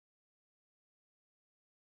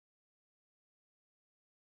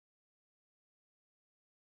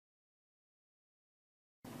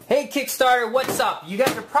Hey Kickstarter, what's up? You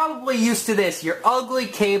guys are probably used to this, your ugly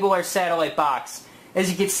cable or satellite box.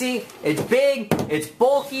 As you can see, it's big, it's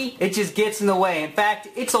bulky, it just gets in the way. In fact,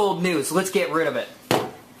 it's old news. Let's get rid of it.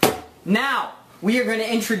 Now, we are going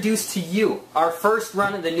to introduce to you our first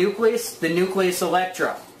run of the Nuclius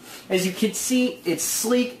Ursa. As you can see, it's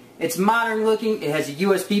sleek, it's modern looking, it has a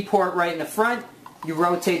USB port right in the front. You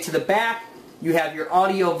rotate to the back, you have your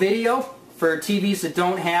audio video. For TVs that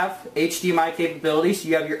don't have HDMI capabilities,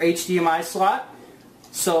 you have your HDMI slot,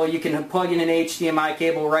 so you can plug in an HDMI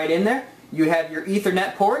cable right in there. You have your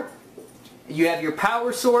Ethernet port, you have your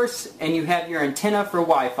power source, and you have your antenna for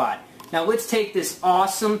Wi-Fi. Now let's take this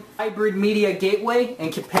awesome hybrid media gateway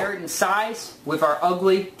and compare it in size with our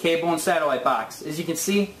ugly cable and satellite box. As you can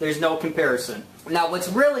see, there's no comparison. Now what's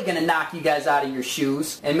really going to knock you guys out of your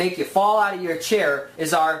shoes and make you fall out of your chair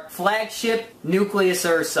is our flagship Nuclius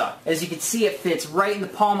Ursa. As you can see, it fits right in the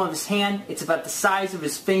palm of his hand. It's about the size of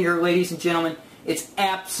his finger, ladies and gentlemen. It's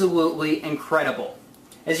absolutely incredible.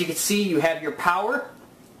 As you can see, you have your power,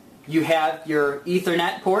 you have your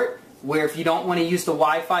Ethernet port, where if you don't want to use the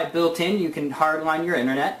Wi-Fi built in, you can hardline your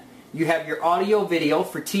internet. You have your audio video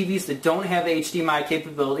for TVs that don't have HDMI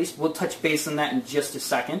capabilities. We'll touch base on that in just a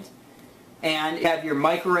second. And you have your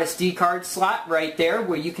micro SD card slot right there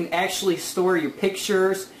where you can actually store your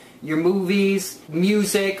pictures, your movies,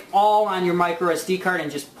 music, all on your micro SD card,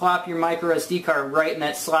 and just plop your micro SD card right in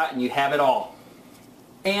that slot and you have it all.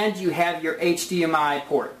 And you have your HDMI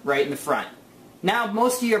port right in the front. Now,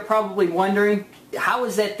 most of you are probably wondering, how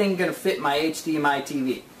is that thing going to fit my HDMI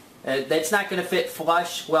TV? That's not going to fit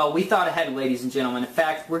flush. Well, we thought ahead, ladies and gentlemen. In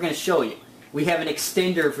fact, we're going to show you. We have an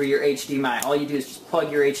extender for your HDMI. All you do is just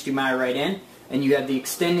plug your HDMI right in, and you have the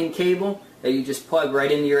extending cable that you just plug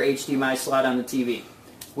right into your HDMI slot on the TV.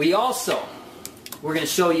 We're going to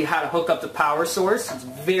show you how to hook up the power source. It's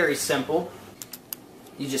very simple.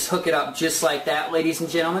 You just hook it up just like that, ladies and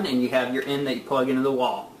gentlemen, and you have your end that you plug into the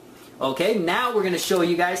wall. Okay, now we're going to show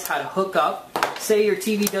you guys how to hook up. Say your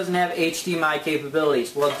TV doesn't have HDMI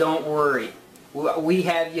capabilities. Well, don't worry. We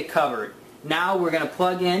have you covered. Now we're going to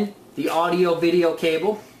plug in the audio video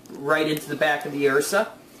cable right into the back of the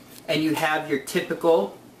Ursa. And you have your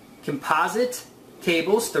typical composite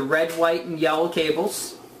cables, the red, white, and yellow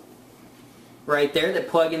cables right there that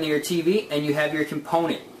plug into your TV. And you have your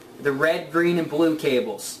component, the red, green, and blue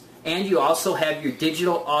cables. And you also have your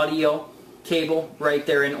digital audio cable right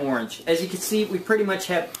there in orange. As you can see, we pretty much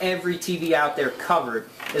have every TV out there covered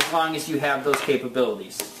as long as you have those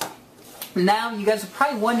capabilities. Now, you guys are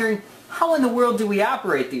probably wondering, how in the world do we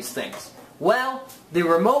operate these things? Well, the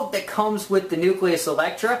remote that comes with the Nuclius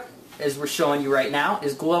Ursa, as we're showing you right now,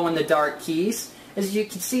 is glow-in-the-dark keys. As you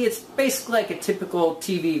can see, it's basically like a typical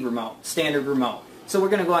TV remote, standard remote. So we're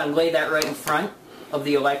going to go ahead and lay that right in front of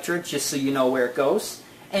the Electra just so you know where it goes.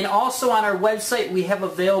 And also on our website we have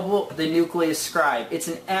available the Nuclius Scribe. It's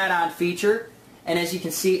an add-on feature, and as you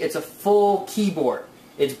can see, it's a full keyboard.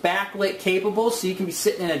 It's backlit capable, so you can be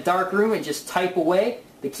sitting in a dark room and just type away.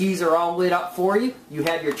 The keys are all lit up for you. You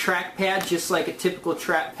have your trackpad just like a typical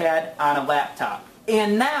trackpad on a laptop.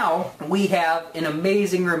 And now we have an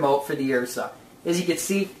amazing remote for the Ursa. As you can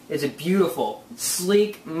see, it's a beautiful,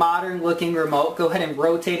 sleek, modern looking remote. Go ahead and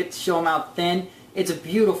rotate it to show them how thin. It's a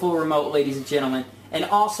beautiful remote, ladies and gentlemen. And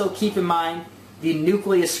also keep in mind, the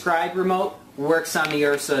Nuclius Scribe remote works on the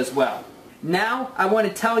Ursa as well. Now, I want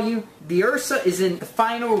to tell you, the Ursa is in the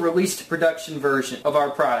final release to production version of our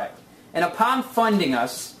product. And upon funding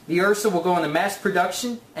us, the Ursa will go into mass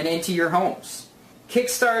production and into your homes.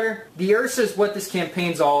 Kickstarter, the Ursa is what this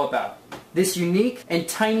campaign is all about. This unique and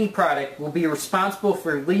tiny product will be responsible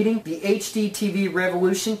for leading the HDTV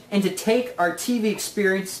revolution and to take our TV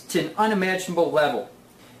experience to an unimaginable level.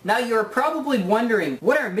 Now you're probably wondering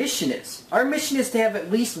what our mission is. Our mission is to have at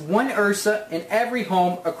least one Ursa in every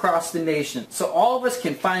home across the nation, so all of us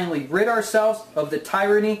can finally rid ourselves of the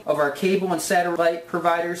tyranny of our cable and satellite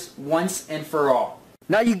providers once and for all.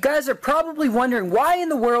 Now you guys are probably wondering, why in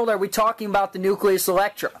the world are we talking about the Nuclius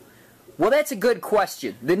Ursa? Well, that's a good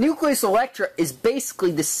question. The Nuclius Ursa is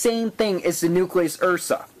basically the same thing as the Nuclius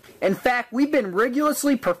Ursa. In fact, we've been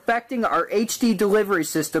rigorously perfecting our HD delivery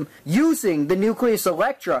system using the Nuclius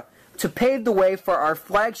Ursa to pave the way for our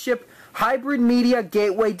flagship hybrid media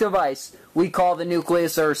gateway device we call the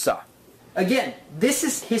Nuclius Ursa. Again, this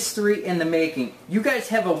is history in the making. You guys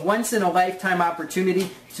have a once-in-a-lifetime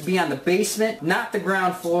opportunity to be on the basement, not the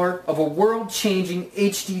ground floor, of a world-changing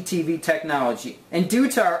HDTV technology. And due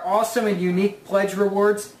to our awesome and unique pledge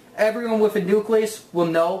rewards, everyone with a Nuclius will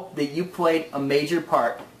know that you played a major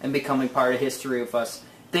part in becoming part of history with us.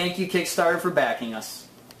 Thank you, Kickstarter, for backing us.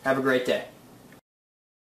 Have a great day.